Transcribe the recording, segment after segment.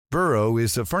Burrow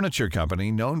is a furniture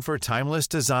company known for timeless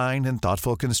design and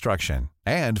thoughtful construction,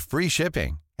 and free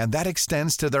shipping, and that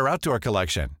extends to their outdoor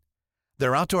collection.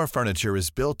 Their outdoor furniture is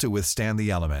built to withstand the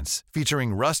elements,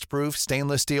 featuring rust-proof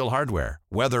stainless steel hardware,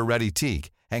 weather-ready teak,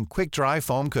 and quick-dry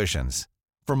foam cushions.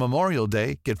 For Memorial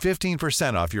Day, get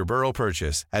 15% off your Burrow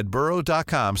purchase at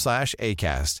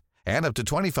burrow.com/ACAST and up to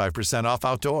 25% off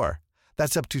outdoor.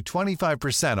 That's up to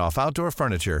 25% off outdoor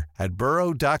furniture at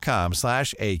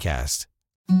burrow.com/ACAST.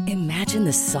 Imagine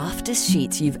the softest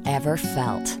sheets you've ever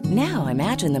felt. Now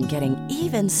imagine them getting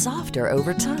even softer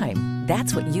over time.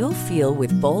 That's what you'll feel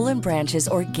with Boll & Branch's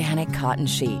organic cotton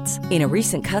sheets. In a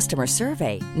recent customer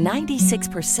survey,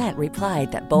 96%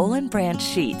 replied that Boll & Branch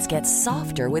sheets get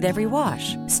softer with every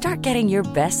wash. Start getting your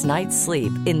best night's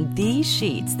sleep in these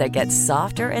sheets that get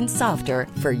softer and softer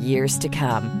for years to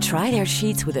come. Try their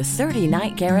sheets with a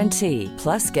 30-night guarantee.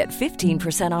 Plus, get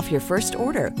 15% off your first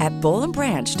order at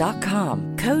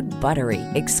bollandbranch.com. Code BUTTERY.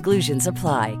 Exclusions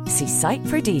apply. See site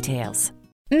for details.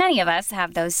 Many of us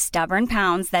have those stubborn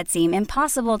pounds that seem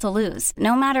impossible to lose,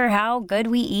 no matter how good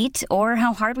we eat or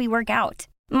how hard we work out.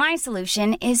 My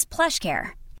solution is PlushCare.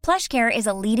 PlushCare is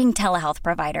a leading telehealth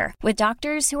provider with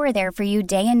doctors who are there for you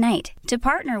day and night to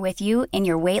partner with you in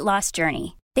your weight loss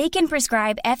journey. They can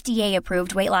prescribe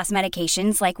FDA-approved weight loss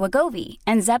medications like Wegovy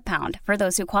and Zepbound for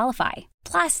those who qualify.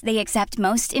 Plus, they accept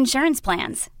most insurance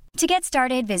plans. To get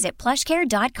started, visit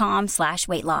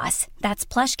plushcare.com/weightloss. That's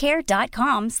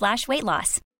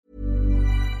plushcare.com/weightloss.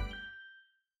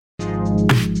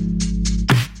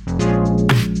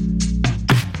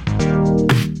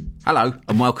 Hello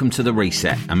and welcome to The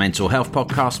Reset, a mental health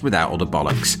podcast without all the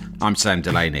bollocks. I'm Sam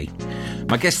Delaney.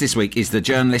 My guest this week is the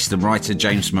journalist and writer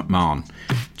James McMahon.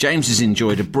 James has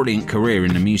enjoyed a brilliant career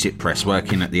in the music press,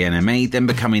 working at the NME, then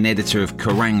becoming editor of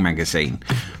Kerrang! Magazine.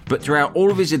 But throughout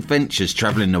all of his adventures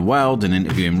travelling the world and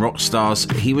interviewing rock stars,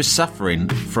 he was suffering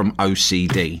from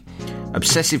OCD.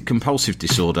 Obsessive compulsive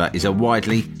disorder is a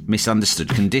widely misunderstood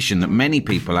condition that many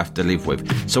people have to live with.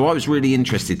 So I was really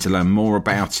interested to learn more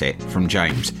about it from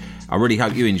James. I really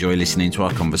hope you enjoy listening to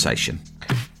our conversation.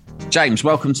 James,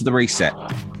 welcome to The Reset.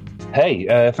 Hey,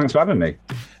 thanks for having me.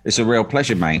 It's a real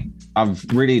pleasure, mate. I've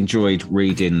really enjoyed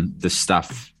reading the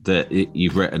stuff that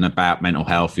you've written about mental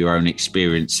health, your own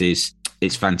experiences.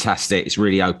 It's fantastic. It's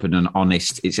really open and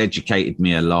honest. It's educated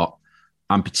me a lot.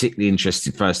 I'm particularly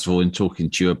interested, first of all, in talking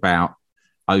to you about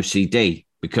OCD,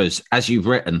 because as you've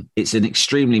written, it's an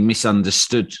extremely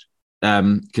misunderstood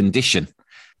condition.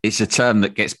 It's a term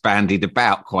that gets bandied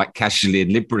about quite casually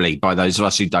and liberally by those of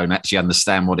us who don't actually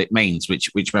understand what it means,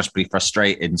 which must be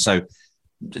frustrating. So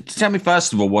tell me,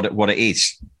 first of all, what it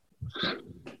is.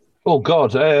 Oh,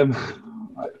 God.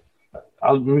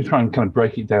 I'll really try and kind of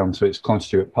break it down to its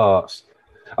constituent parts.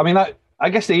 I mean, I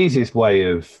guess the easiest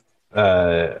way of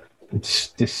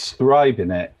describing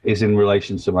it is in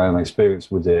relation to my own experience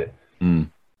with it.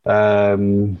 When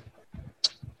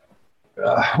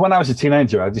I was a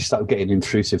teenager, I just started getting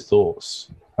intrusive thoughts.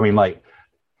 I mean, like,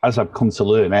 as I've come to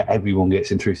learn, everyone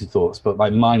gets intrusive thoughts, but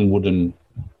like mine wouldn't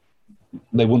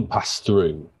pass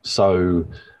through. So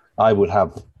I would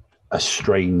have a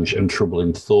strange and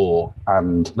troubling thought,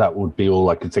 and that would be all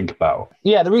I could think about.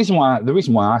 Yeah, the reason why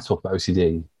I talk about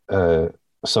OCD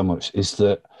so much is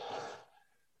that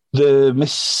the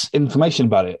misinformation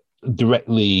about it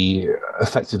directly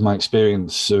affected my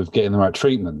experience of getting the right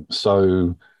treatment.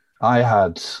 So I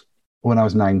had, when I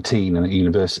was 19 and at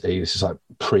university, this is like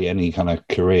pre any kind of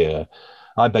career,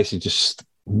 I basically just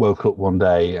woke up one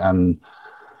day and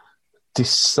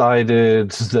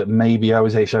decided that maybe I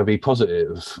was HIV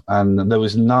positive, and there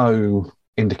was no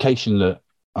indication that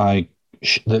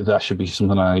that should be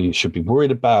something I should be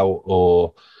worried about,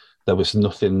 or there was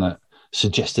nothing that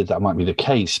suggested that might be the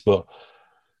case. But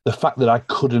the fact that I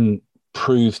couldn't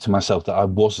prove to myself that I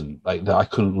wasn't, like that I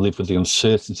couldn't live with the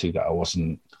uncertainty that I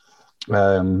wasn't,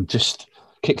 just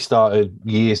kickstarted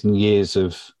years and years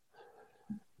of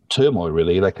turmoil,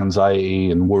 really, like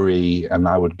anxiety and worry. And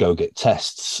I would go get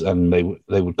tests and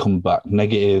they would come back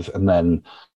negative, and then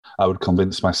I would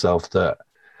convince myself that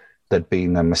there'd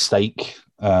been a mistake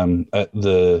at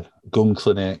the gum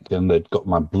clinic and they'd got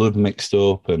my blood mixed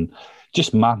up, and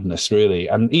just madness, really.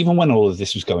 And even when all of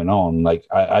this was going on, like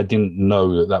I didn't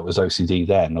know that was OCD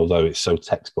then, although it's so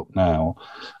textbook now.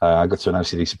 I got to an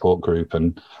OCD support group,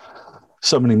 and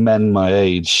so many men my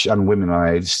age and women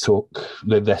my age talk,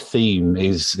 their theme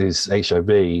is HIV,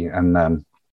 and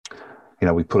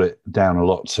we put it down a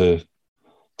lot to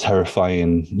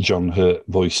terrifying John Hurt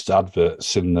voiced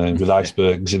adverts with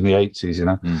icebergs in the 80s,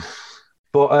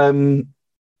 But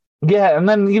yeah, and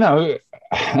then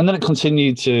it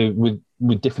continued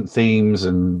with different themes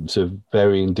and to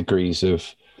varying degrees of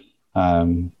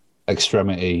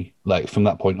extremity, like from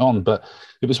that point on. But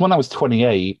it was when I was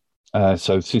 28,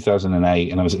 so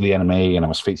 2008, and I was at the NME, and I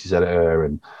was features editor,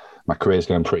 and my career's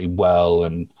going pretty well,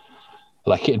 and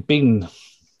like it'd been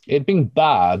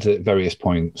bad at various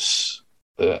points,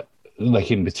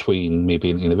 like in between me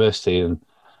being at university and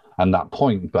that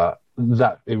point, but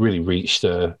that it really reached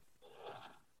a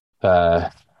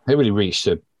bad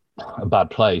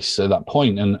place at that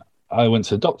point, and I went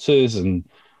to the doctors, and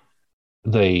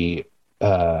they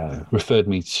referred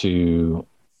me to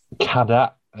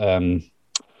CADAT,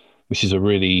 which is a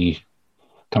really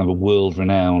kind of a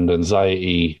world-renowned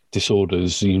anxiety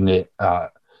disorders unit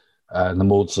at the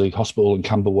Maudsley Hospital in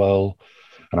Camberwell.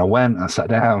 And I went and I sat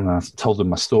down and I told them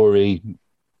my story.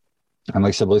 And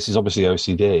they said, well, this is obviously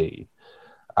OCD.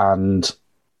 And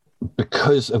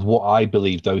because of what I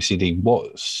believed OCD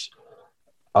was,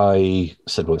 I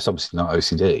said, well, it's obviously not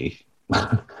OCD.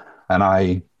 And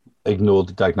I ignored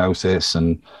the diagnosis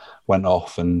and went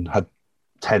off and had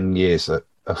 10 years that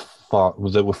were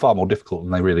far more difficult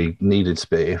than they really needed to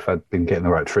be if I'd been getting the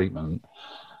right treatment.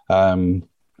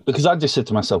 Because I just said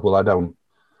to myself, well, I don't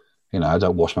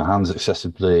wash my hands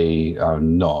excessively.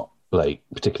 I'm not like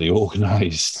particularly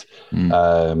organised,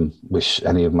 which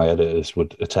any of my editors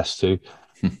would attest to.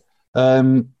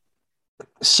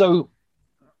 So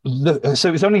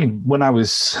it was only when I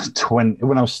was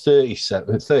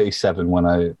 37, 37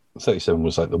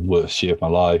 was like the worst year of my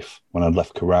life, when I'd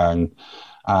left Kerrang,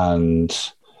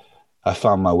 and I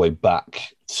found my way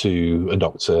back to a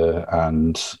doctor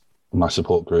and my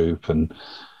support group, and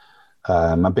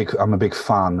I'm a big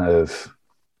fan of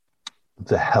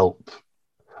the help,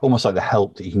 almost like the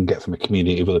help that you can get from a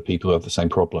community of other people who have the same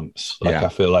problems. Like, I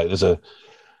feel like there's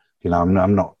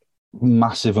I'm not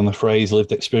massive on the phrase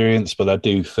lived experience, but I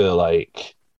do feel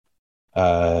like,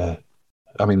 they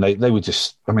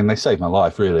saved my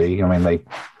life, really. I mean,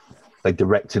 they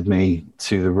directed me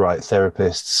to the right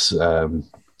therapists,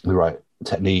 the right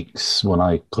techniques when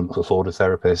I couldn't afford a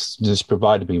therapist, just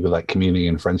provided me with like community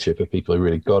and friendship of people who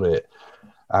really got it.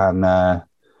 And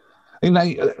and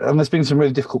there's been some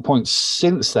really difficult points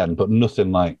since then, but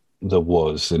nothing like there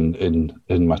was in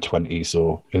my 20s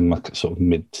or in my sort of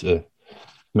mid to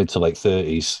late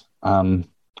 30s.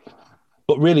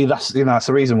 But really, that's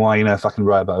the reason why, if I can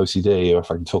write about OCD or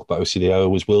if I can talk about OCD, I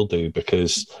always will do,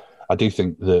 because I do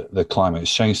think that the climate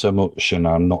has changed so much, and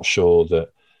I'm not sure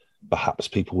that perhaps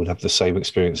people would have the same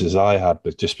experiences I had,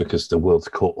 but just because the world's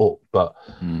caught up. But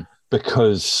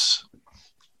because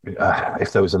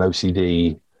if there was an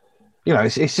OCD,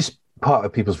 it's just part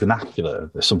of people's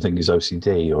vernacular that something is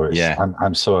OCD, or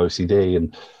I'm so OCD,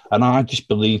 and I just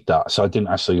believed that, so I didn't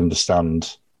actually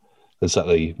understand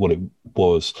exactly what it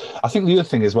was. I think the other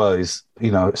thing as well is,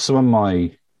 some of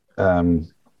my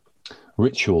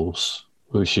rituals,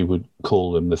 which you would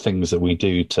call them, the things that we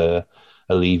do to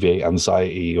alleviate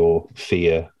anxiety or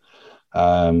fear,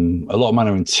 a lot of mine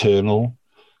are internal.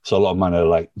 So a lot of mine are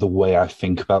like the way I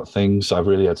think about things. So I've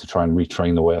really had to try and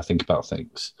retrain the way I think about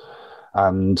things.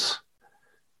 And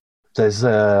there's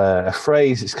a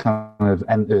phrase, it's kind of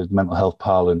entered mental health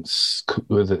parlance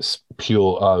with its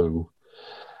pure O,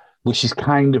 which is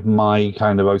kind of my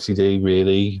kind of OCD,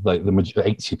 really, like the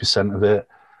 80% of it.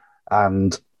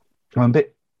 And I'm a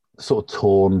bit sort of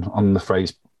torn on the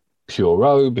phrase pure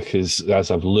O, because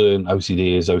as I've learned,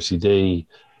 OCD is OCD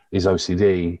is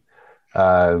OCD.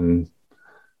 The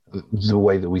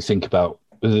way that we think about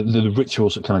the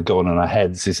rituals that kind of go on in our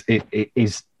heads it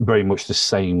is very much the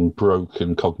same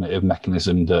broken cognitive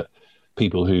mechanism that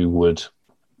people who would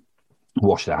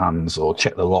wash their hands or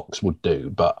check the locks would do.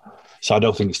 But so I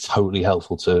don't think it's totally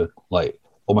helpful to like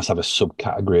almost have a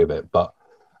subcategory of it. But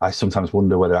I sometimes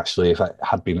wonder whether actually, if it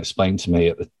had been explained to me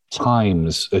at the time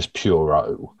as pure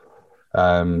O,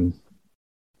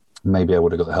 maybe I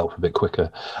would have got the help a bit quicker.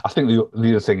 I think the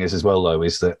other thing is as well, though,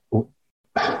 is that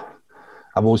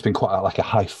I've always been quite like a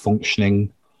high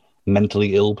functioning,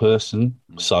 mentally ill person.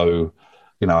 So,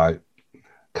 I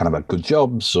kind of had good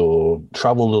jobs or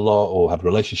traveled a lot or had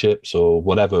relationships or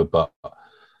whatever. But,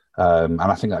 and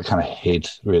I think that kind of hid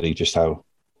really just how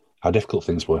difficult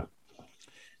things were.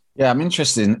 Yeah, I'm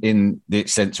interested in the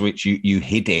extent to which you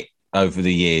hid it over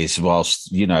the years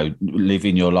whilst,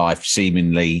 living your life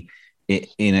seemingly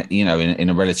in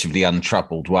a relatively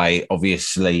untroubled way,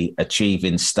 obviously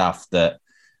achieving stuff that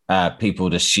people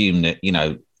would assume that,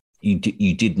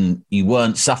 you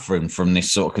weren't suffering from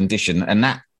this sort of condition. And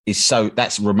that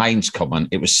remains common.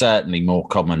 It was certainly more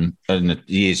common in the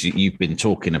years that you've been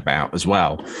talking about as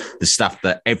well. The stuff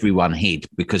that everyone hid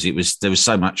because there was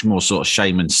so much more sort of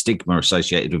shame and stigma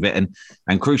associated with it.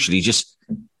 And crucially, just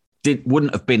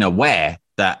wouldn't have been aware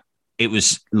that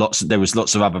there was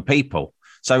lots of other people.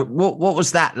 So what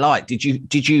was that like? Did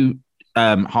you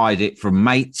hide it from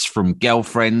mates, from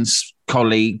girlfriends,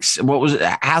 colleagues?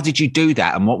 How did you do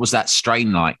that? And what was that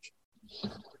strain like?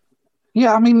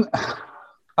 Yeah, I mean,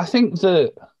 I think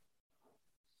that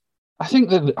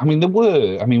there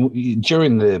were,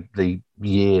 during the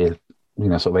year,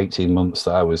 sort of 18 months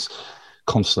that I was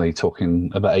constantly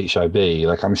talking about HIV,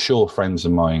 like I'm sure friends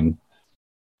of mine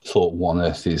thought, what on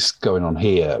earth is going on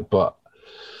here? But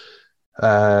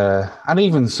and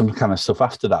even some kind of stuff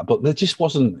after that, but we just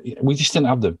didn't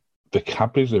have the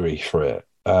vocabulary for it.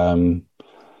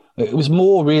 It was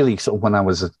more really sort of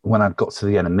when I got to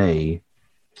the NME.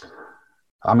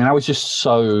 I was just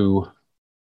so,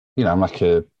 I'm like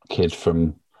a kid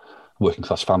from working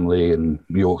class family in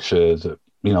Yorkshire that,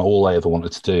 all I ever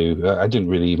wanted to do, I didn't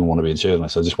really even want to be a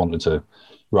journalist. I just wanted to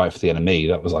write for the NME.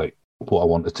 That was like what I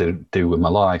wanted to do with my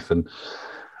life. And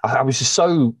I was just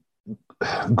so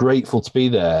grateful to be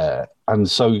there and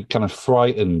so kind of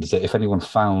frightened that if anyone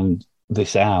found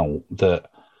this out,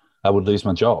 that I would lose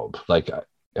my job. Like,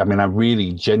 I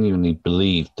really genuinely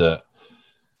believed that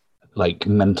like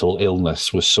mental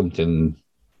illness was something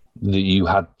that you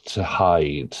had to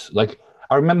hide. Like,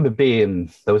 I remember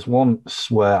there was once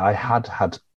where I had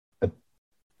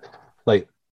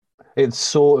it's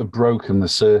sort of broken the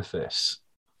surface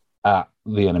at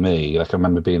the NME. Like, I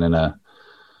remember being in a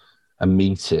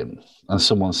meeting and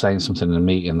someone saying something in a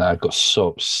meeting that I got so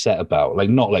upset about, like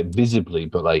not like visibly,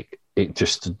 but like it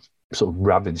just sort of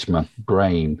ravaged my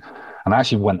brain. And I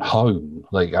actually went home.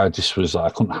 Like, I just was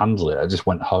like, I couldn't handle it. I just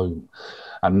went home.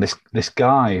 And this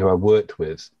guy who I worked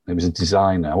with, he was a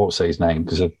designer. I won't say his name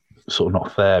because it's sort of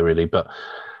not fair, really. But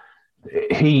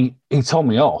he told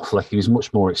me off. Like, he was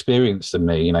much more experienced than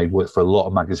me. He'd worked for a lot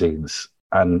of magazines.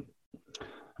 And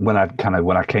when I came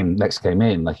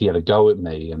in, like, he had a go at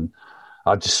me, and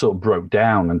I just sort of broke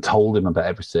down and told him about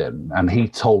everything. And he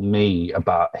told me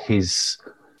about his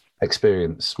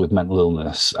experience with mental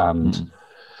illness, and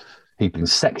he'd been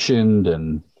sectioned,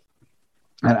 and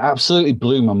it absolutely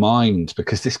blew my mind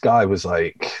because this guy was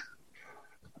like,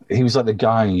 he was like the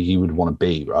guy you would want to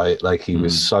be, right? Like, he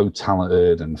was so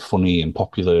talented and funny and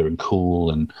popular and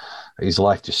cool, and his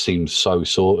life just seemed so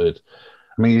sorted.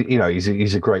 I mean,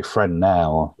 he's a great friend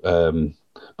now,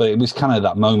 but it was kind of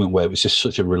that moment where it was just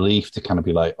such a relief to kind of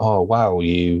be like, oh wow,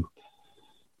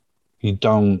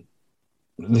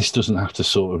 this doesn't have to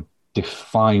sort of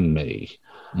define me.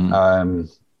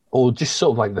 Or just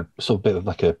sort of like the sort of bit of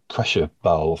like a pressure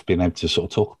valve, being able to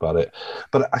sort of talk about it.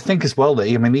 But I think as well that,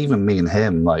 even me and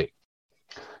him, like,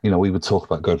 we would talk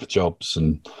about going for jobs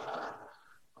and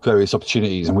various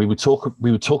opportunities, and we would talk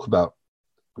about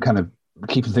kind of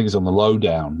keeping things on the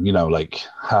lowdown, like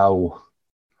how,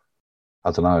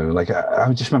 I don't know, like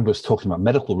I just remember us talking about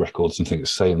medical records and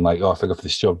things, saying like, oh, if I go for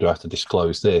this job, do I have to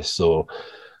disclose this? Or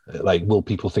like, will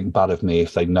people think bad of me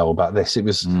if they know about this? It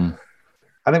was...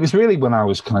 And it was really when I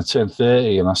was kind of turned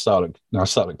 30 and I started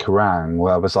Kerrang,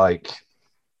 where I was like,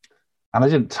 and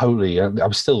I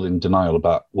was still in denial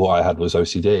about what I had was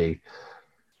OCD.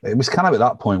 It was kind of at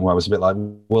that point where I was a bit like,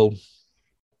 well,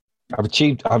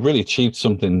 I've really achieved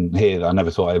something here that I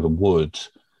never thought I ever would.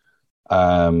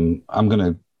 The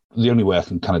only way I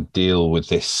can kind of deal with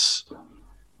this,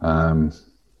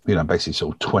 basically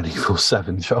sort of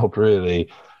 24/7 job,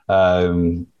 really,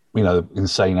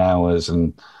 insane hours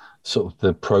and sort of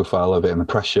the profile of it and the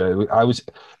pressure.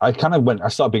 I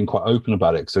started being quite open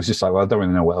about it because I was just like, well, I don't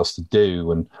really know what else to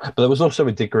do. But there was also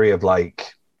a degree of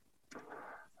like,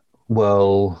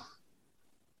 well,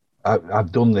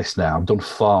 I've done this now. I've done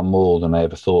far more than I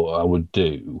ever thought I would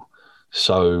do.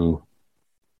 So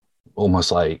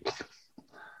almost like,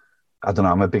 I don't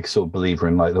know, I'm a big sort of believer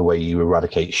in like the way you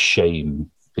eradicate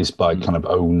shame is by kind of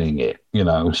owning it,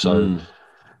 so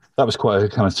that was quite a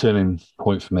kind of turning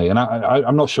point for me. And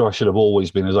I'm not sure I should have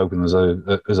always been as open as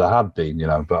I had been,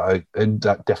 but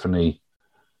that definitely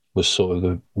was sort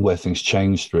of where things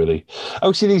changed, really.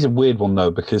 OCD is a weird one,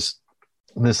 though, because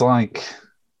there's like,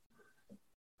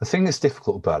 the thing that's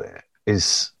difficult about it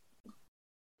is,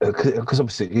 because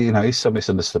obviously, it's so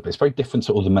misunderstood, but it's very different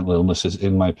to other mental illnesses,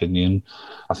 in my opinion.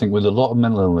 I think with a lot of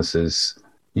mental illnesses,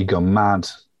 you go mad,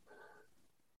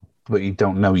 but you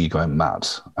don't know you're going mad.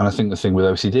 And I think the thing with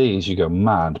OCD is you go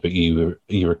mad, but you're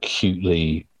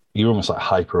almost like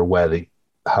hyper aware that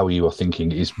how you are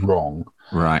thinking is wrong.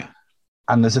 Right.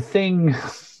 And there's a thing,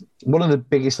 one of the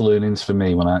biggest learnings for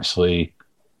me when I actually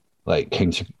like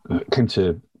came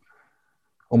to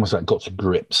almost like got to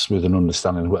grips with an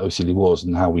understanding of what OCD was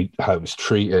and how it was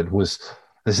treated, was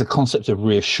there's a concept of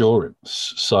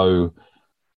reassurance. So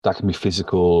that can be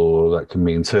physical or that can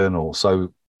be internal.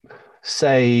 So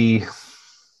say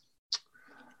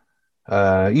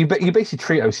you basically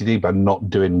treat OCD by not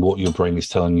doing what your brain is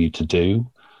telling you to do.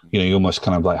 You almost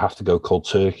kind of like have to go cold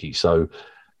turkey. So,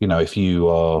 if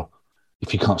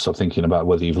you can't stop thinking about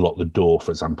whether you've locked the door,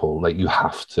 for example, like you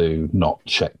have to not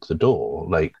check the door.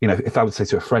 Like, if I would say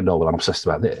to a friend, oh, well, I'm obsessed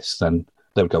about this, then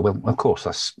they would go, well, of course,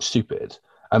 that's stupid.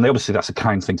 And obviously that's a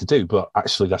kind thing to do, but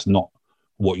actually that's not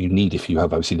what you need if you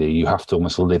have OCD. You have to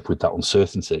almost live with that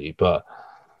uncertainty. But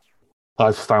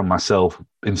I've found myself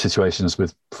in situations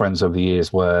with friends over the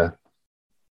years where,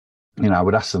 I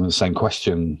would ask them the same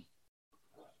question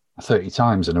 30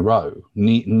 times in a row,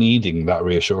 needing that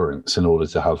reassurance in order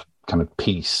to have kind of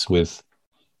peace with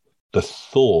the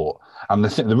thought. And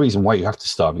the reason why you have to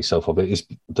starve yourself of it is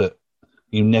that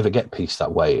you never get peace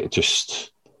that way.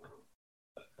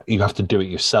 You have to do it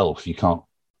yourself. You can't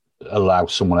allow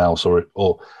someone else or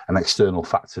an external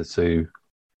factor to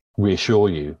reassure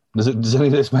you. Does any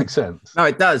of this make sense? No,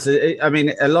 it does. I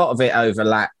mean, a lot of it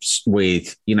overlaps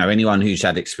with, anyone who's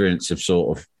had experience of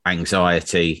sort of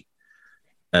anxiety,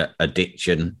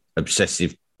 addiction,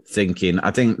 obsessive thinking.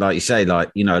 I think, like you say, a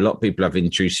lot of people have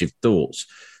intrusive thoughts.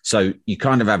 So you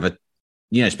kind of have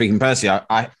speaking personally,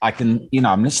 I can,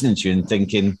 I'm listening to you and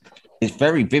thinking it's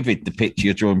very vivid, the picture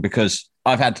you're drawing, because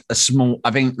I've had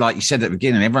I think, like you said at the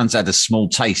beginning, everyone's had a small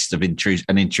taste of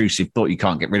an intrusive thought you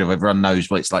can't get rid of. Everyone knows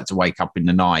what it's like to wake up in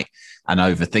the night and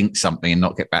overthink something and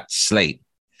not get back to sleep.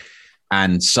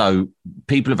 And so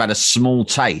people have had a small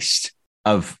taste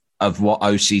of what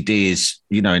OCD is,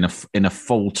 in a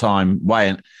full-time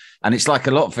way. And it's like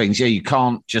a lot of things. Yeah, you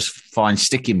can't just find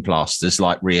sticking plasters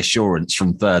like reassurance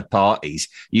from third parties.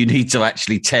 You need to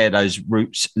actually tear those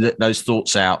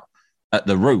thoughts out at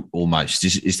the root almost.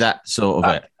 Is that sort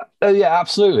of it? Yeah,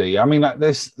 absolutely. I mean,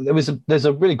 there's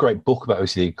a really great book about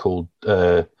OCD called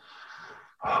I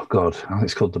think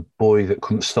it's called The Boy That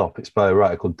Couldn't Stop. It's by a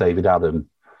writer called David Adam.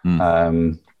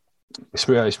 It's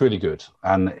really good,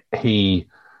 and he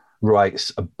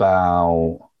writes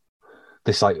about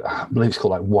this, like, I believe it's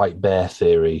called like white bear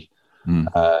theory,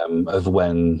 of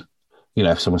when,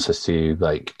 if someone says to you,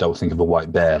 like, don't think of a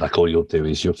white bear, like all you'll do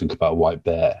is you'll think about a white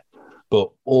bear. But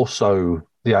also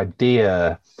the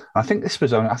idea, I think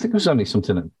it was only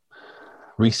something that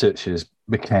researchers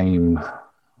became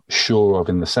sure of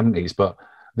in the 70s, but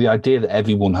the idea that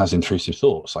everyone has intrusive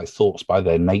thoughts, like thoughts by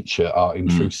their nature are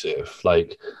intrusive.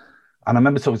 Like, and I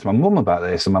remember talking to my mum about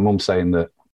this, and my mum saying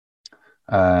that,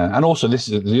 and also this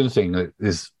is the other thing that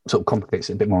is sort of complicates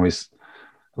it a bit more, is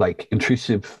like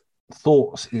intrusive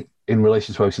thoughts in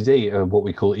relation to OCD are what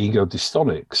we call ego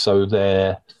dystonic. So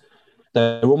they're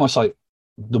almost like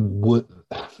they're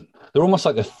almost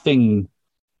like the thing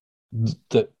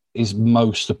that is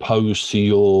most opposed to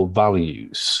your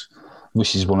values,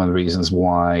 which is one of the reasons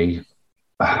why,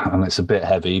 and it's a bit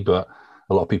heavy, but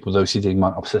a lot of people with OCD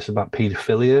might obsess about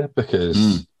paedophilia,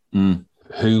 because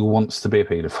who wants to be a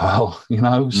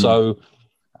paedophile, So,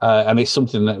 and it's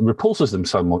something that repulses them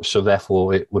so much, so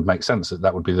therefore it would make sense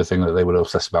that would be the thing that they would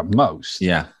obsess about most.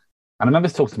 Yeah. And I remember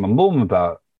talking to my mum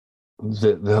about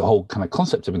the whole kind of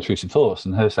concept of intrusive thoughts,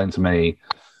 and her saying to me,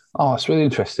 oh, it's really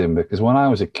interesting, because when I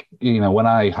was when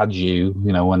I had you,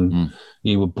 when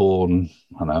you were born,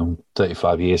 I don't know,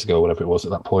 35 years ago, whatever it was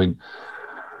at that point,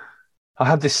 I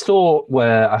had this thought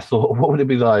where I thought, what would it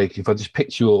be like if I just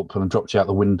picked you up and dropped you out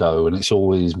the window? And it's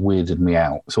always weirded me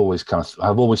out. It's always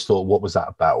I've always thought, what was that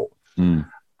about?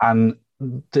 And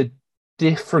the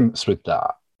difference with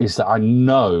that is that I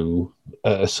know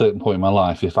at a certain point in my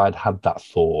life, if I'd had that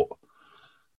thought,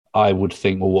 I would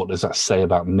think, well, what does that say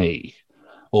about me?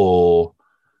 Or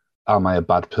am I a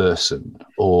bad person?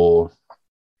 Or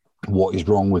what is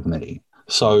wrong with me?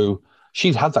 So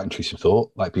she'd had that intrusive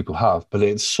thought, like people have, but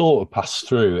it sort of passed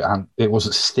through and it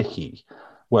wasn't sticky.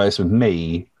 Whereas with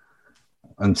me,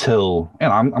 until,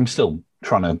 I'm still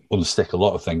trying to unstick a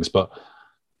lot of things, but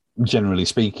generally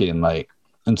speaking, like,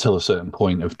 until a certain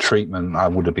point of treatment, I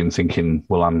would have been thinking,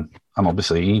 well, I'm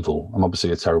obviously evil. I'm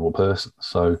obviously a terrible person.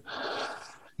 So,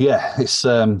 yeah, it's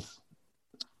weird.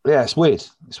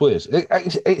 It's weird.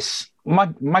 It's my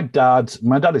dad is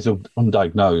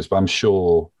undiagnosed, but I'm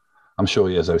sure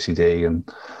he has OCD,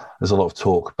 and there's a lot of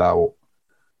talk about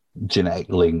genetic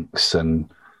links, and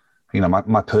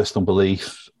my personal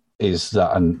belief is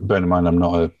that, and bear in mind I'm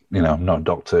not a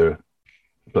doctor,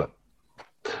 but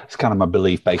it's kind of my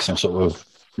belief based on sort of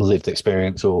lived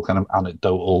experience or kind of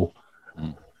anecdotal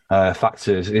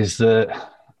factors, is that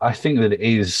I think that it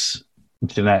is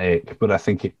genetic, but I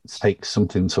think it takes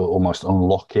something to almost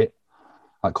unlock it.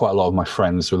 Like, quite a lot of my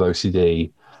friends with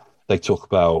OCD, they talk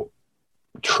about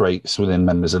traits within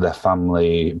members of their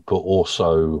family, but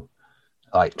also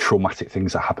like traumatic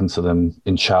things that happened to them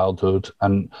in childhood,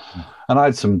 and I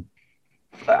had some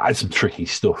tricky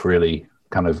stuff really,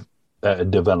 kind of at a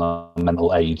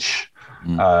developmental age.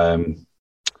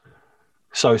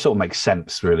 So it sort of makes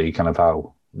sense, really, kind of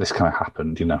how this kind of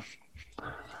happened, you know.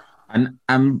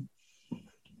 And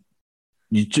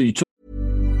you talk.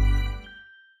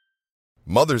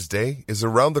 Mother's Day is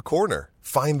around the corner.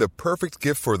 Find the perfect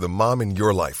gift for the mom in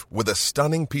your life with a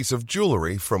stunning piece of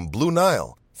jewelry from Blue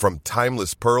Nile. From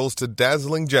timeless pearls to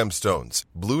dazzling gemstones,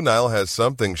 Blue Nile has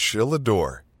something she'll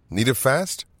adore. Need it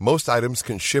fast? Most items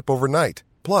can ship overnight.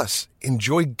 Plus,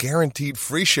 enjoy guaranteed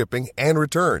free shipping and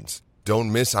returns.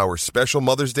 Don't miss our special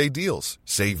Mother's Day deals.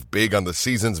 Save big on the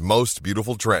season's most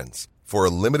beautiful trends. For a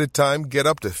limited time, get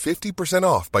up to 50%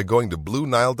 off by going to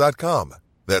BlueNile.com.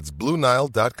 That's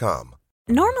BlueNile.com.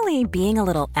 Normally, being a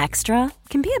little extra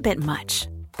can be a bit much.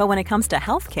 But when it comes to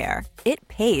healthcare, it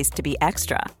pays to be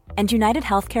extra. And United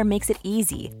Healthcare makes it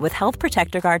easy with Health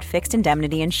Protector Guard fixed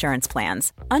indemnity insurance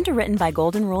plans. Underwritten by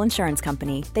Golden Rule Insurance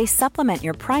Company, they supplement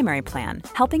your primary plan,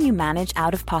 helping you manage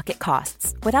out-of-pocket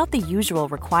costs without the usual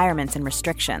requirements and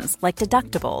restrictions like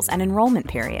deductibles and enrollment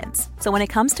periods. So when it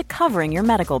comes to covering your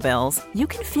medical bills, you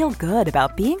can feel good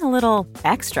about being a little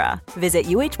extra. Visit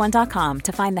uh1.com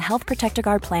to find the Health Protector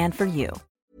Guard plan for you.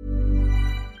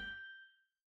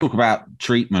 Talk about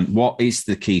treatment. What is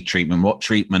the key treatment? What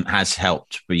treatment has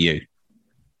helped for you?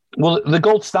 Well, the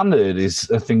gold standard is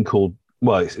a thing called,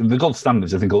 the gold standard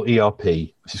is a thing called ERP,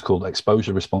 which is called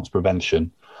exposure response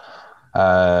prevention.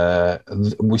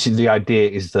 Which is the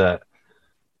idea is that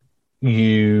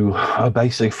you are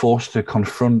basically forced to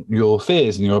confront your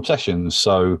fears and your obsessions.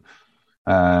 So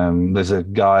there's a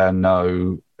guy I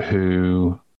know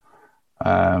who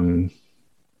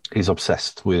is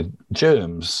obsessed with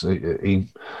germs.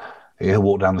 He'll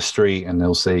walk down the street and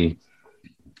he'll see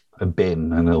a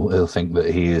bin and he'll think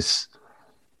that he is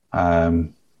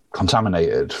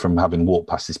contaminated from having walked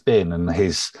past this bin. And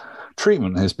his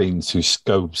treatment has been to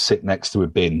go sit next to a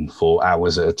bin for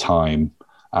hours at a time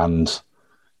and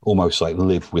almost like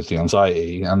live with the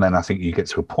anxiety. And then I think you get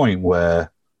to a point where,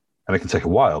 and it can take a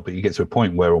while, but you get to a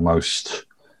point where almost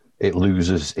it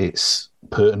loses its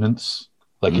pertinence.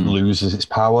 Like it loses its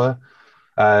power,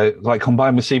 like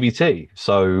combined with CBT.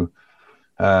 So,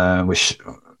 which,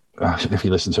 if you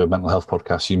listen to a mental health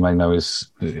podcast, you may know is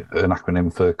an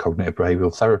acronym for cognitive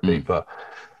behavioral therapy. But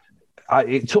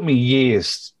it took me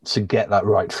years to get that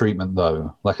right treatment,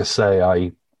 though. Like I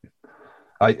say,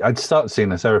 I'd started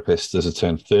seeing a therapist as I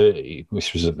turned 30,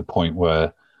 which was at the point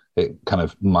where it kind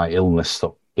of my illness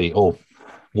stopped being, or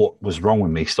what was wrong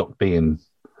with me stopped being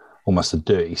almost a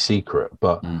dirty secret.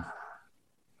 But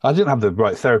I didn't have the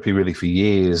right therapy really for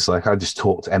years. Like I just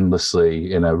talked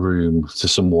endlessly in a room to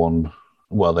someone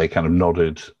while they kind of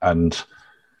nodded, and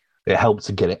it helped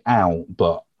to get it out.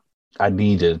 But I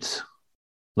needed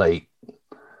the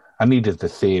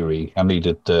theory. I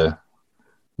needed the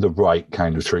right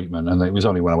kind of treatment. And it was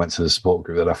only when I went to the support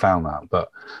group that I found that. But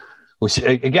which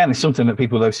again is something that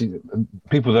people with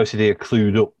OCD are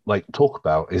clued up, like talk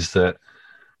about, is that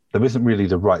there isn't really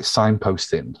the right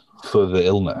signposting for the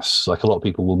illness. Like a lot of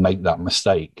people will make that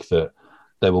mistake that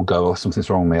they will go, oh, something's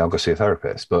wrong with me, I'll go see a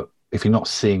therapist. But if you're not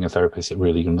seeing a therapist that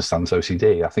really understands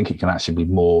OCD, I think it can actually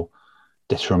be more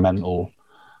detrimental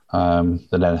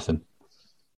than anything.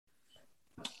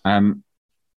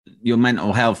 Your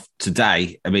mental health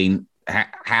today, I mean,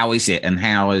 how is it, and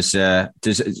how is,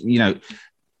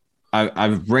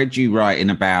 I've read you writing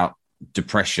about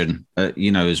depression,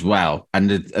 as well.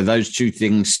 And are those two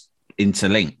things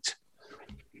interlinked?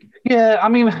 Yeah, I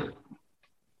mean,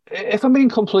 if I'm being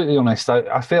completely honest,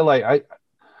 I feel like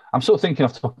I'm sort of thinking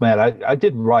off the top of my head. I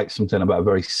did write something about a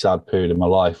very sad period in my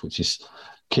life, which is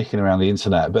kicking around the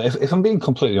internet. But if I'm being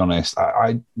completely honest,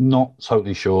 I'm not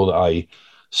totally sure that I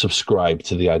subscribe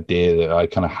to the idea that I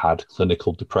kind of had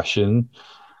clinical depression.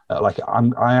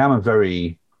 I am a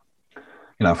very,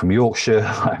 from Yorkshire,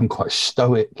 I'm quite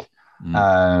stoic.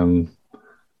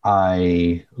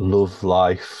 I love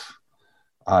life.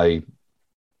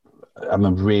 I'm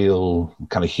a real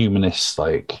kind of humanist,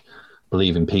 like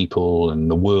believe in people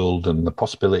and the world and the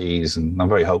possibilities, and I'm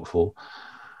very hopeful.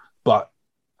 But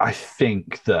I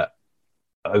think that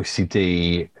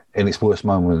OCD in its worst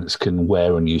moments can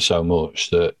wear on you so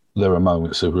much that there are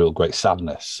moments of real great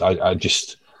sadness. I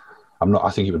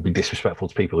think it would be disrespectful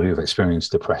to people who have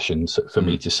experienced depression for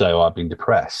me to say, oh, I've been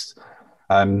depressed.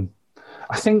 I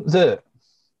think that,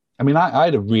 I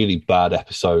had a really bad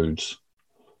episode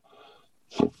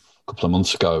a couple of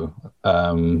months ago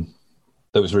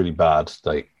that was really bad,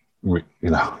 really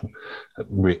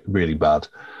bad.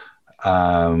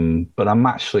 But I'm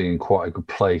actually in quite a good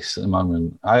place at the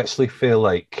moment. I actually feel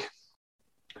like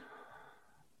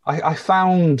I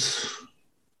found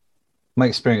my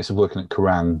experience of working at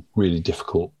Kerrang really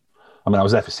difficult. I mean, I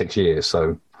was there for 6 years,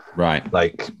 so Right.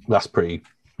 like that's pretty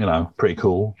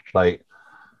cool. Like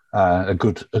a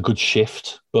good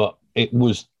shift, but it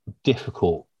was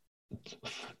difficult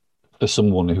for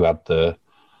someone who had the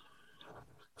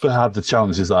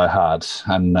challenges that I had.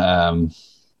 And I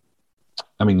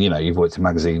mean, you've worked in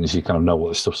magazines, you kind of know what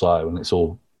this stuff's like, and it's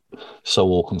all so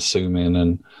all consuming.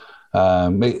 And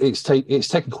it's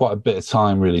taken quite a bit of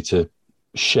time really to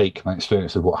shake my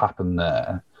experience of what happened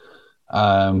there.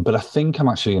 But I think I'm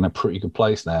actually in a pretty good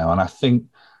place now, and I think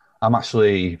I'm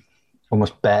actually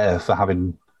almost better for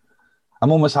having.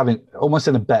 I'm almost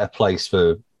in a better place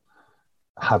for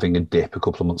having a dip a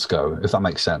couple of months ago, if that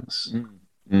makes sense.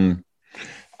 Mm.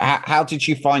 How did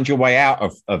you find your way out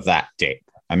of that dip?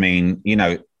 I mean,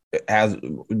 has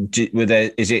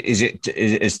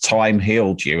time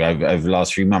healed you over the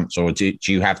last few months, or do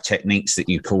you have techniques that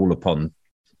you call upon?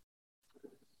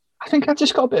 I think I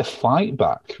just got a bit of fight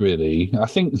back, really. I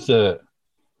think that,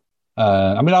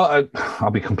 I mean,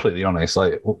 I'll be completely honest.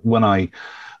 Like when I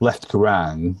left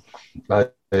Kerrang,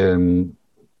 when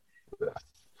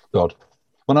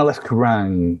I left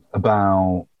Kerrang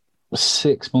about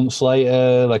 6 months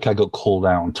later, like I got called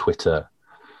out on Twitter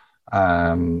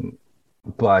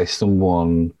by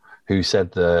someone who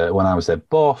said that when I was their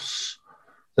boss,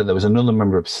 that there was another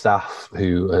member of staff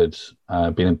who had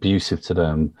been abusive to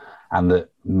them, and that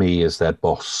me as their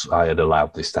boss, I had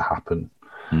allowed this to happen.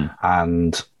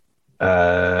 And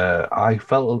I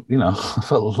felt, I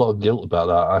felt a lot of guilt about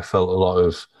that. I felt a lot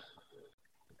of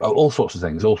all sorts of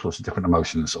things, all sorts of different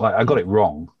emotions. I got it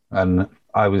wrong, and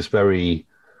I was very.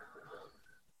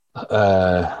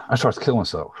 I tried to kill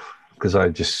myself because I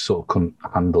just sort of couldn't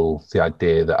handle the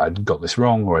idea that I'd got this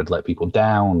wrong, or I'd let people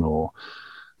down,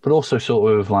 but also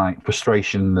sort of like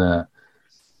frustration that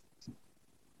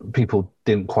people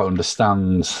didn't quite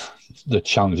understand the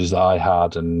challenges that I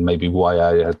had and maybe why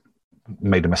I had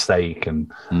made a mistake,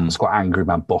 and I was quite angry at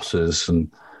my bosses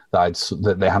and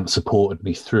that they hadn't supported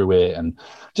me through it, and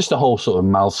just a whole sort of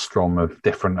maelstrom of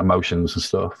different emotions and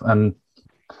stuff. And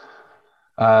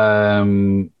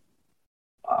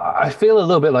I feel a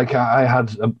little bit like I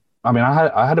had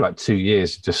about 2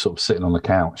 years just sort of sitting on the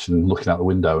couch and looking out the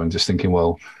window and just thinking,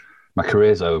 well, my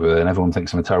career's over and everyone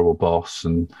thinks I'm a terrible boss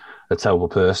and a terrible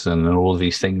person, and all of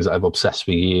these things that I've obsessed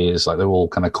for years, like they're all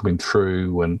kind of coming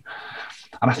true. And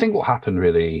I think what happened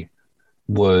really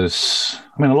was,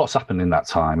 I mean, a lot's happened in that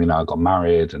time. I got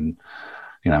married and,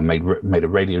 made a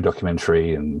radio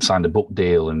documentary and signed a book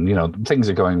deal, and, things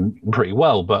are going pretty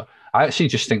well. But I actually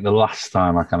just think the last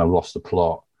time I kind of lost the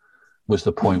plot was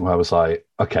the point where I was like,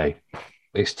 okay,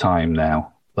 it's time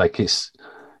now. Like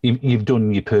you've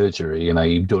done your perjury,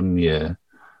 you've done your,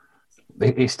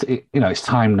 it's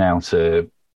time now to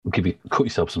cut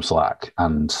yourself some slack.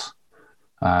 And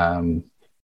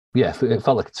it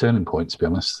felt like a turning point, to be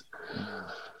honest.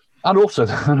 And also,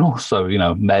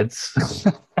 meds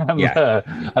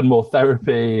and more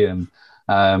therapy. And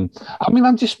I mean,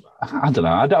 I don't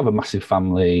know. I don't have a massive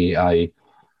family.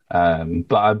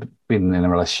 But I've been in a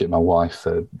relationship with my wife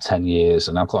for 10 years,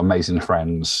 and I've got amazing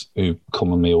friends who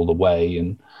come with me all the way.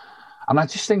 And I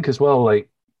just think as well, like,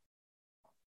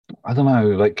 I don't know,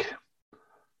 like,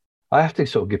 I have to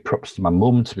sort of give props to my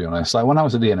mum, to be honest. Like, when I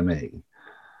was at the NME,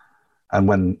 and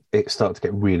when it started to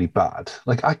get really bad,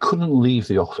 like, I couldn't leave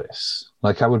the office.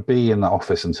 Like, I would be in that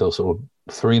office until sort of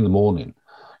 3 a.m,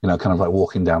 kind of like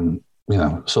walking down,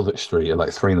 Southwark Street at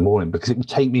like 3 a.m, because it would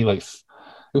take me like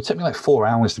 4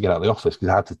 hours to get out of the office because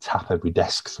I had to tap every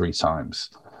desk 3 times.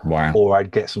 Wow. Or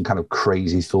I'd get some kind of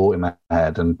crazy thought in my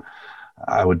head and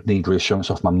I would need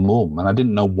reassurance off my mum. And I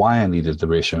didn't know why I needed the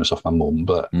reassurance off my mum,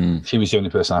 but she was the only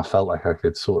person I felt like I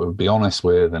could sort of be honest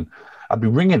with. And I'd be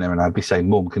ringing her and I'd be saying,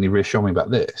 Mum, can you reassure me about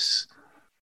this?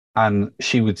 And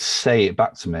she would say it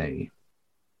back to me.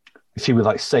 She would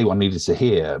like say what I needed to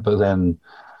hear, but then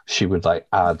she would like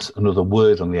add another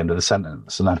word on the end of the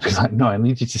sentence, and I'd be like, "No, I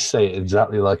need you to say it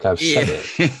exactly like I've said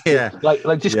it." Yeah,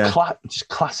 just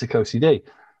classic OCD.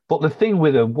 But the thing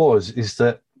with her is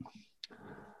that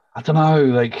I don't know,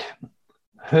 like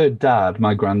her dad,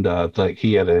 my granddad, like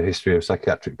he had a history of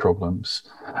psychiatric problems,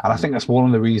 and I think that's one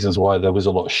of the reasons why there was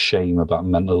a lot of shame about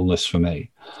mental illness for me.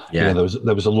 Yeah, there was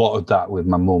a lot of that with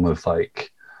my mum of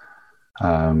like,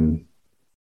 there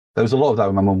was a lot of that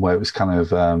with my mum where it was kind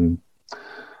of.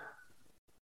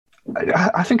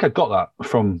 I think I got that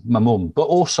from my mum, but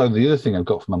also the other thing I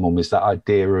got from my mum is that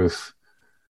idea of,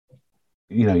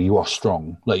 you are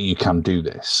strong, like you can do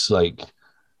this. Like,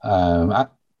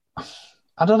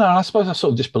 I don't know. I suppose I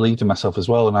sort of just believed in myself as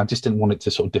well, and I just didn't want it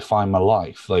to sort of define my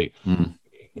life. Like,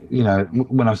 you know,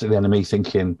 when I was at the end of me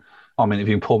thinking, oh, I'm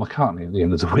interviewing Paul McCartney at the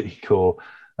end of the week, or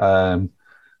I've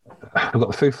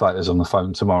got the Foo Fighters on the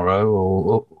phone tomorrow,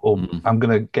 or I'm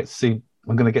going to get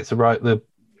to write the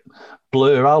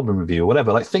Blur album review, or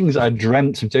whatever. Like things I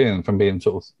dreamt of doing from being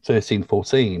sort of 13,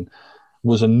 14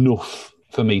 was enough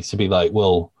for me to be like,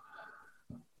 well,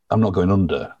 I'm not going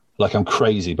under. Like I'm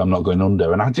crazy, but I'm not going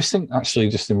under. And I just think actually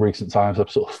just in recent times,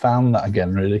 I've sort of found that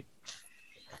again, really.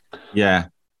 Yeah.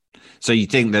 So you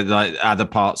think that like other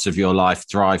parts of your life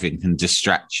thriving can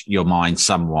distract your mind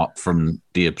somewhat from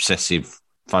the obsessive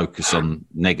focus on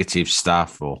negative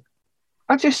stuff, or?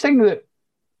 I just think that,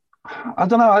 I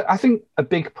don't know, I think a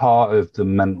big part of the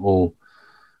mental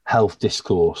health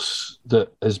discourse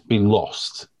that has been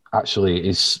lost actually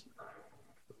is,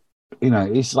 you know,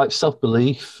 it's like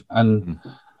self-belief. And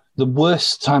the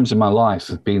worst times in my life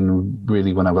have been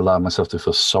really when I've allowed myself to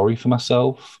feel sorry for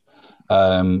myself. You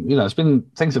know, it's been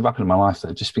things have happened in my life that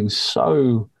have just been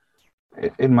so,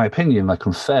 in my opinion, like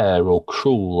unfair or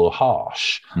cruel or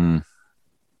harsh.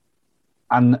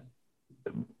 And,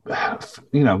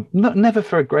 you know, never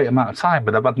for a great amount of time,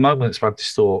 but I've had moments where I've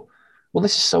just thought, well,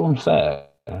 this is so unfair.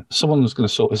 Someone's going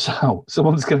to sort this out.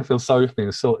 Someone's going to feel sorry for me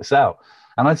and sort this out.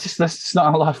 And that's just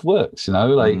not how life works, you know?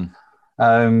 Like,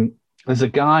 there's a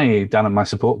guy down at my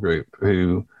support group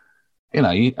who, you know,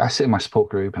 I sit in my support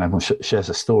group and everyone shares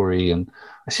a story, and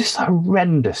it's just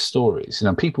horrendous stories. You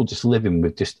know, people just living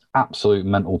with just absolute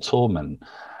mental torment.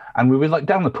 And we were like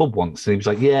down the pub once, and he was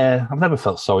like, "Yeah, I've never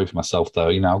felt sorry for myself though.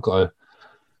 You know,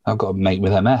 I've got a mate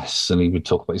with MS," and he would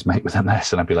talk about his mate with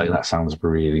MS, and I'd be like, "That sounds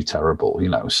really terrible," you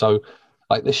know. So,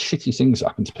 like, there's shitty things that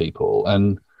happen to people,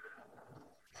 and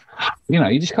you know,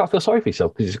 you just can't feel sorry for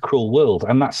yourself because it's a cruel world,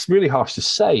 and that's really harsh to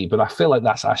say, but I feel like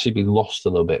that's actually been lost a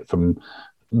little bit from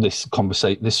this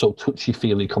conversation, this sort of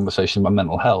touchy-feely conversation about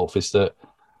mental health. Is that,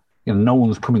 you know, no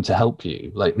one's coming to help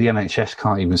you. Like the NHS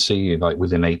can't even see you like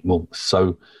within 8 months,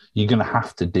 so you're going to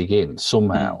have to dig in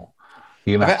somehow.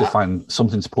 You're going to have to find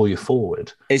something to pull you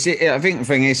forward. Is it? I think the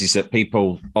thing is that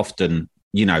people often,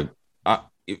 you know,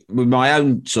 with my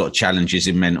own sort of challenges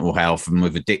in mental health and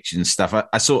with addiction and stuff,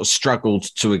 I sort of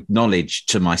struggled to acknowledge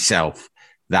to myself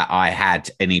that I had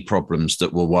any problems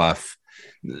that were worth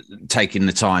taking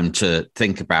the time to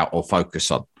think about or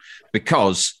focus on,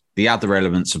 because the other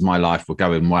elements of my life were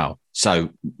going well. So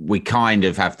we kind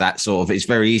of have that sort of, it's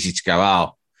very easy to go,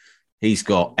 oh, he's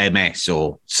got MS,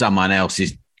 or someone else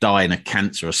is dying of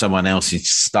cancer, or someone else is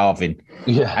starving.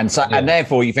 Yeah. And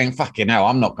therefore you think, fucking hell,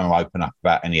 I'm not going to open up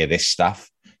about any of this stuff,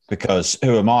 because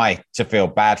who am I to feel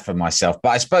bad for myself? But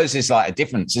I suppose there's like a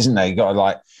difference, isn't there? You got to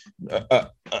like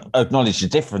acknowledge the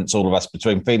difference, all of us,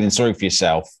 between feeling sorry for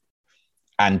yourself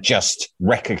and just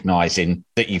recognizing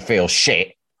that you feel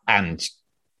shit. And,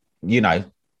 you know,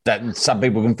 that some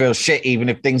people can feel shit even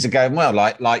if things are going well.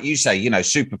 Like you say, you know,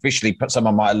 superficially,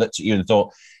 someone might have looked at you and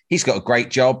thought, he's got a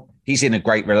great job, he's in a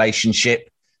great relationship,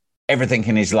 everything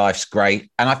in his life's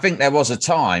great. And I think there was a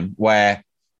time where,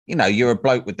 you know, you're a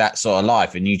bloke with that sort of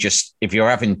life, and you just, if you're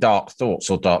having dark thoughts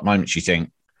or dark moments, you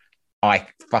think, I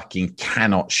fucking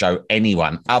cannot show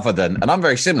anyone other than, and I'm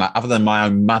very similar, other than my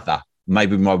own mother,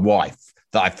 maybe my wife,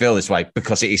 that I feel this way,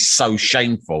 because it is so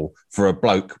shameful for a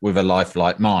bloke with a life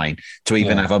like mine to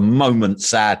even have a moment's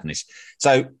sadness.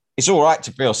 So it's all right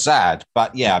to feel sad,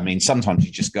 but yeah, I mean, sometimes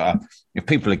you just got to, if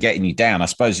people are getting you down, I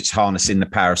suppose it's harnessing the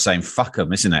power of saying, fuck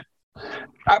them, isn't it?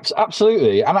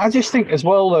 Absolutely. And I just think as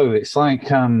well, though, it's like,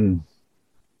 yeah,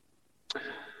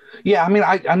 I mean,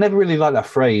 I never really like that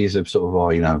phrase of sort of,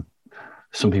 oh, you know,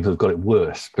 some people have got it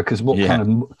worse, because what kind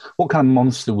of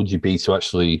monster would you be to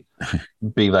actually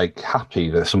be like happy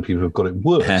that some people have got it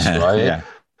worse, right? Yeah.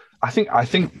 I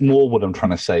think more what I'm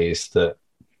trying to say is that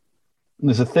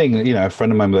there's a thing, you know, a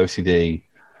friend of mine with OCD,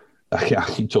 I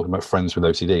keep talking about friends with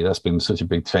OCD, that's been such a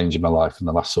big change in my life in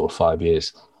the last sort of 5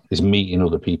 years, is meeting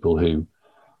other people who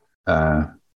you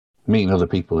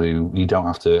don't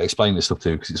have to explain this stuff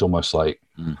to, because it's almost like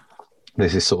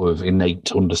there's this sort of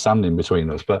innate understanding between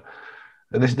us. But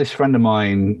this friend of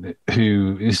mine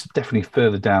who is definitely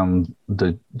further down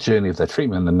the journey of their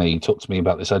treatment than me talked to me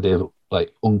about this idea of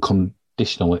like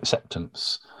unconditional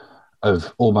acceptance,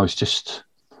 of almost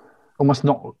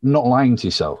not lying to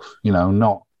yourself, you know,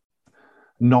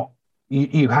 not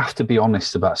you have to be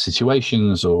honest about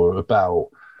situations or about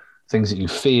things that you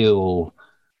feel,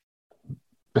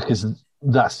 because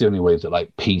that's the only way that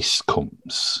like peace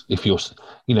comes. If you're,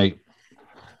 you know,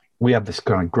 we have this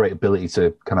kind of great ability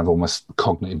to kind of almost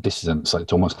cognitive dissonance, like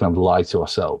to almost kind of lie to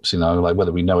ourselves, you know, like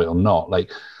whether we know it or not. Like,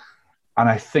 and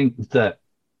I think that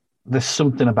there's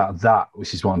something about that,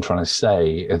 which is what I'm trying to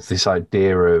say. It's this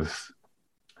idea of,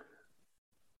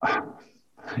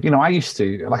 I used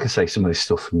to, like I say, some of this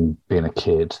stuff from being a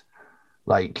kid,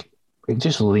 like it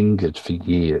just lingered for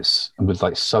years, and with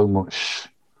like so much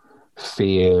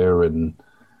fear and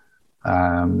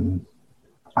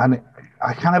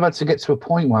I kind of had to get to a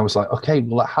point where I was like, okay,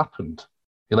 well, that happened.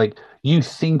 You're like, you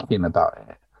thinking about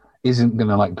it isn't going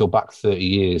to like go back 30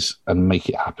 years and make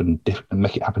it happen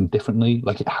differently.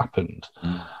 Like, it happened.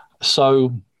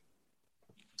 So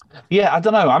yeah, I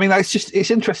don't know. I mean,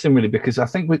 it's interesting really, because I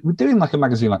think we're doing like a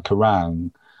magazine like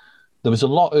Kerrang. There was a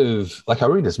lot of, like,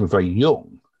 our readers were very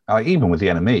young, even with the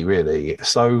NME really.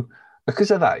 So because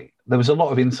of that, there was a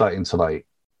lot of insight into like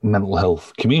mental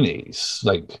health communities,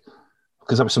 like,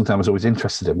 because that was something I was always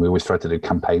interested in. We always tried to do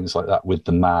campaigns like that with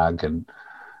the mag, and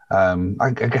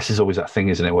I guess there's always that thing,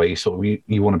 isn't it, where you sort of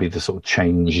you want to be the sort of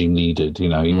change you needed. You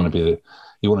want to be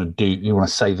you want to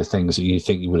say the things that you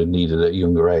think you would have needed at a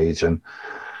younger age, and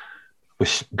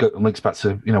which links back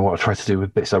to what I try to do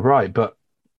with Bits I Write. But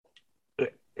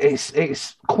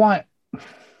it's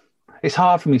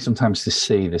hard for me sometimes to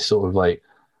see this sort of like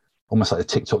almost like the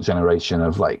TikTok generation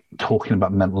of like talking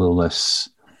about mental illness.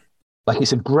 Like,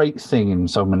 it's a great thing in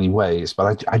so many ways,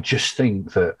 but I just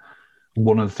think that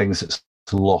one of the things that's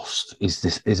lost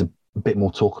is a bit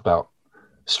more talk about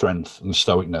strength and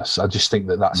stoicness. I just think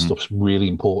that stuff's really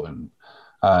important,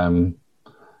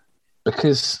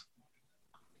 because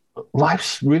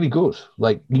life's really good.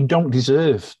 Like, you don't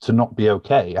deserve to not be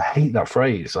okay. I hate that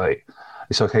phrase. Like,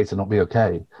 it's okay to not be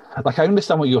okay. Like, I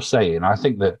understand what you're saying. I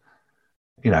think that,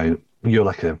 you're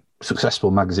like a successful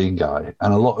magazine guy,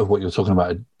 and a lot of what you're talking about,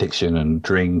 addiction and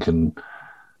drink, and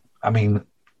I mean,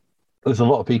 there's a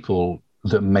lot of people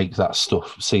that make that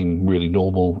stuff seem really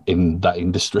normal in that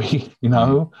industry,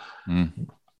 and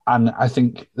I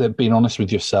think that being honest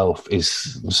with yourself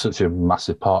is such a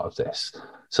massive part of this.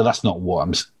 So that's not what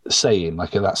I'm saying.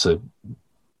 Like, that's a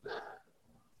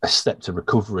step to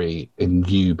recovery in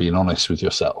you being honest with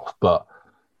yourself. But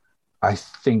I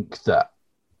think that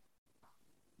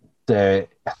there's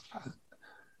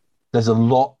a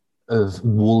lot of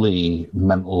woolly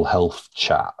mental health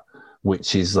chat,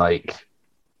 which is like,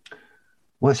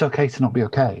 well, it's okay to not be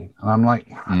okay. And I'm like,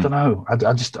 I don't know. I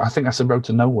think that's a road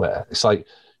to nowhere. It's like,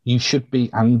 you should be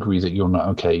angry that you're not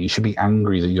okay. You should be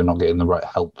angry that you're not getting the right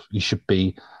help. You should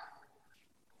be,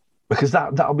 because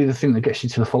that'll be the thing that gets you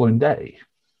to the following day.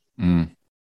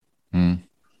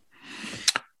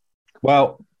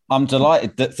 Well, I'm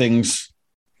delighted that things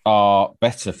are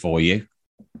better for you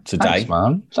today. Thanks,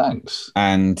 man. Thanks.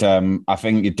 And I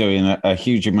think you're doing a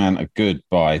huge amount of good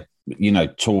by,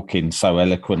 talking so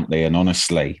eloquently and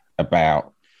honestly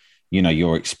about,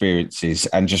 your experiences,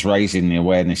 and just raising the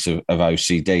awareness of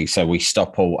OCD. So we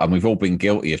stop and we've all been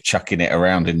guilty of chucking it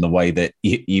around in the way that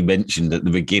you mentioned at the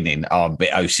beginning. Oh, I'm a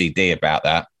bit OCD about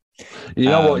that. You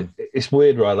know what? It's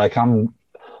weird, right? Like, I'm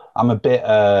a bit,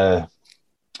 I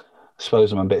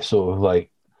suppose I'm a bit sort of like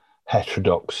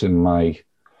heterodox in my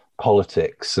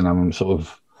politics, and I'm sort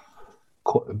of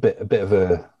quite a bit of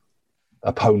a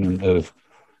opponent of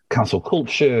cancel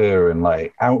culture and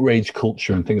like outrage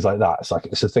culture and things like that.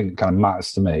 It's a thing that kind of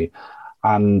matters to me.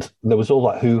 And there was all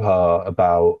that hoo-ha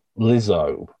about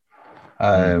Lizzo,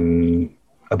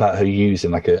 about her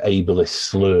using like an ableist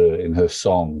slur in her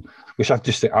song, which I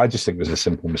just think was a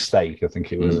simple mistake. I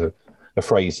think it was a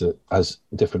phrase that has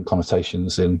different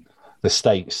connotations in the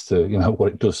States to,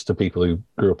 what it does to people who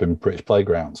grew up in British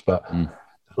playgrounds. But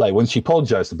like, when she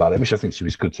apologized about it, which I think she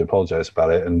was good to apologize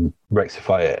about it and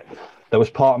rectify it, there was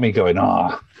part of me going,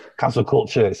 cancel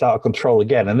culture, it's out of control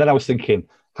again. And then I was thinking,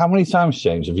 how many times,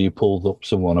 James, have you pulled up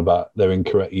someone about their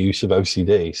incorrect use of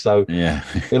OCD? So, yeah,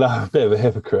 a bit of a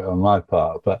hypocrite on my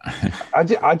part. But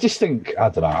I just think, I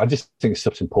don't know, I just think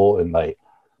stuff's important, like,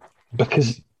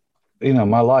 because,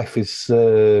 my life is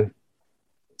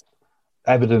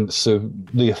evidence of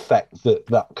the effect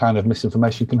that kind of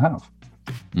misinformation can have.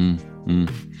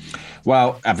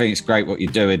 Well, I think it's great what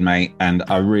you're doing, mate, and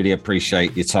I really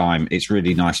appreciate your time. It's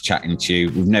really nice chatting to you.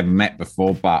 We've never met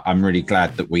before, but I'm really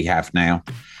glad that we have now.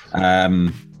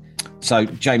 So,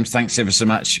 James, thanks ever so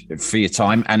much for your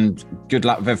time, and good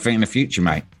luck with everything in the future,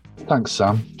 mate. Thanks,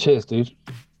 Sam. Cheers, dude.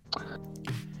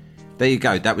 There you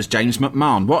go. That was James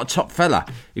McMahon. What a top fella.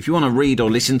 If you want to read or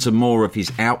listen to more of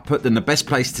his output, then the best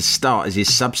place to start is his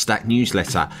Substack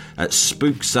newsletter at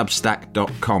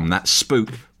spooksubstack.com. That's spook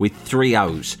with 3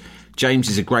 O's. James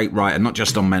is a great writer, not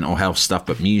just on mental health stuff,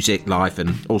 but music, life,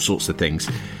 and all sorts of things.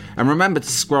 And remember to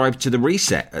subscribe to The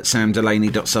Reset at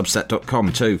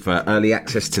samdelaney.substack.com too for early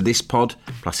access to this pod,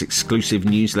 plus exclusive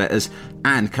newsletters,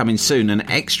 and coming soon, an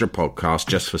extra podcast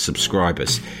just for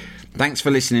subscribers. Thanks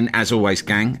for listening, as always,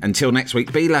 gang. Until next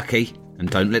week, be lucky, and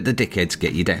don't let the dickheads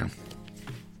get you down.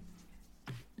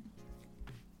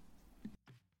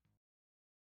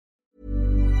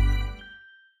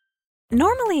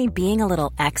 Normally, being a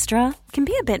little extra can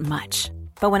be a bit much.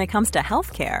 But when it comes to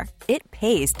healthcare, it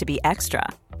pays to be extra.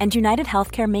 And United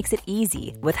Healthcare makes it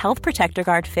easy with Health Protector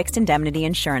Guard fixed indemnity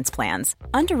insurance plans.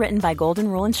 Underwritten by Golden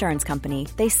Rule Insurance Company,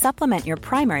 they supplement your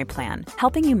primary plan,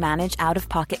 helping you manage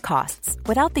out-of-pocket costs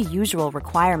without the usual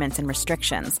requirements and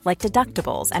restrictions like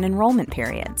deductibles and enrollment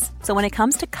periods. So when it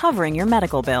comes to covering your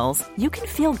medical bills, you can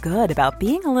feel good about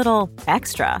being a little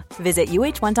extra. Visit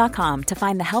uh1.com to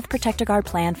find the Health Protector Guard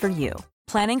plan for you.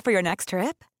 Planning for your next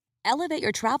trip? Elevate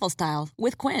your travel style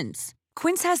with Quince.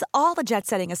 Quince has all the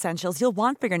jet-setting essentials you'll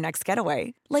want for your next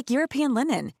getaway, like European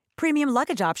linen, premium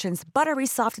luggage options, buttery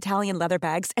soft Italian leather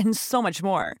bags, and so much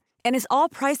more. And is all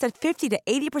priced at 50 to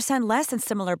 80% less than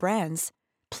similar brands.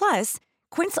 Plus,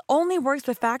 Quince only works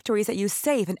with factories that use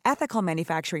safe and ethical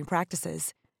manufacturing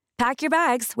practices. Pack your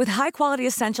bags with high-quality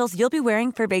essentials you'll be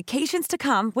wearing for vacations to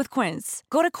come with Quince.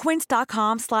 Go to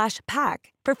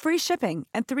quince.com/pack for free shipping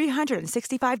and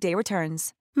 365-day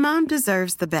returns. Mom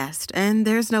deserves the best, and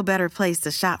there's no better place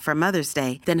to shop for Mother's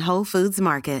Day than Whole Foods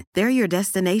Market. They're your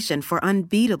destination for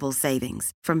unbeatable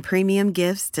savings, from premium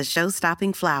gifts to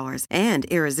show-stopping flowers and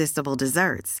irresistible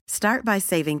desserts. Start by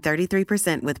saving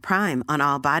 33% with Prime on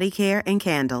all body care and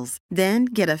candles. Then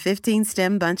get a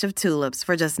 15-stem bunch of tulips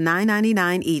for just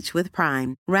 $9.99 each with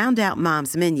Prime. Round out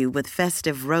Mom's menu with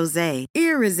festive rosé,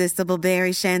 irresistible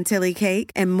berry chantilly cake,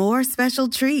 and more special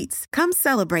treats. Come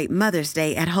celebrate Mother's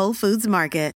Day at Whole Foods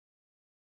Market.